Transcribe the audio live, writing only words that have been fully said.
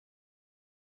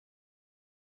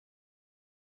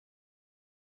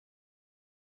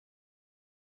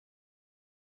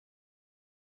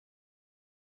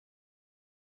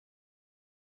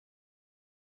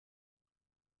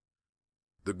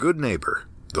The Good Neighbor,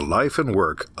 The Life and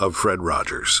Work of Fred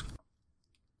Rogers.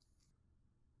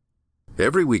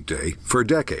 Every weekday, for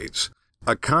decades,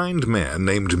 a kind man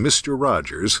named Mr.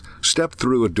 Rogers stepped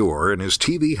through a door in his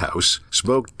TV house,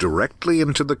 spoke directly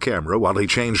into the camera while he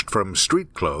changed from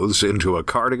street clothes into a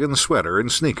cardigan, sweater, and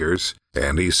sneakers,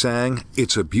 and he sang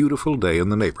 "It's a Beautiful Day in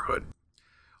the Neighborhood."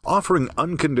 Offering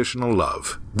unconditional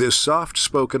love, this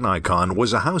soft-spoken icon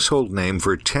was a household name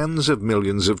for tens of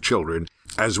millions of children,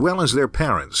 as well as their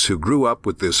parents who grew up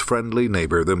with this friendly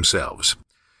neighbor themselves.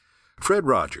 Fred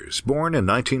Rogers, born in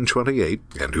 1928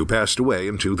 and who passed away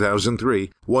in 2003,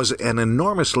 was an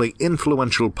enormously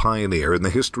influential pioneer in the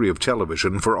history of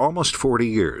television for almost 40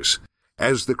 years.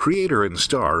 As the creator and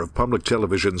star of public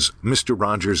television's Mr.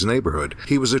 Rogers' Neighborhood,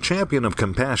 he was a champion of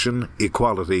compassion,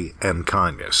 equality, and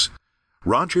kindness.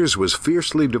 Rogers was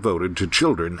fiercely devoted to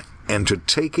children and to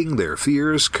taking their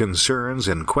fears, concerns,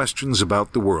 and questions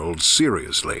about the world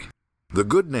seriously. The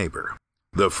Good Neighbor,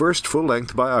 the first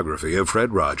full-length biography of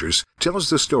Fred Rogers, tells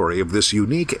the story of this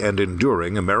unique and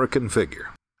enduring American figure.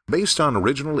 Based on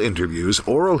original interviews,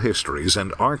 oral histories,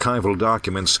 and archival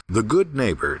documents, The Good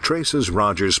Neighbor traces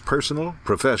Rogers' personal,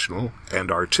 professional,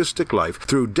 and artistic life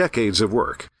through decades of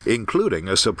work, including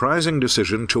a surprising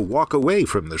decision to walk away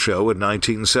from the show in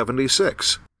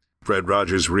 1976. Fred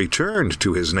Rogers returned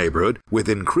to his neighborhood with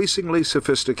increasingly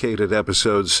sophisticated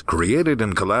episodes created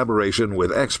in collaboration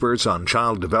with experts on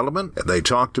child development, and they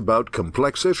talked about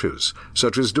complex issues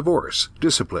such as divorce,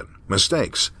 discipline,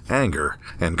 mistakes, anger,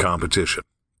 and competition.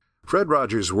 Fred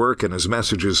Rogers' work and his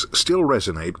messages still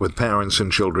resonate with parents and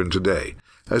children today,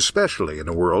 especially in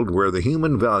a world where the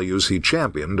human values he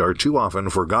championed are too often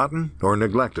forgotten or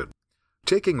neglected.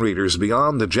 Taking readers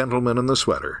beyond the gentleman in the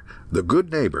sweater, The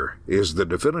Good Neighbor is the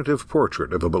definitive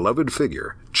portrait of a beloved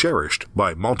figure cherished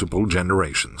by multiple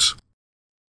generations.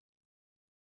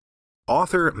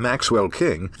 Author Maxwell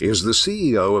King is the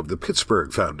CEO of the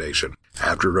Pittsburgh Foundation.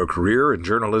 After a career in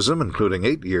journalism, including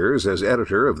 8 years as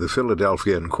editor of the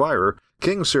Philadelphia Inquirer,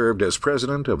 King served as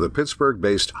president of the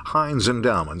Pittsburgh-based Heinz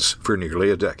Endowments for nearly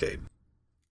a decade.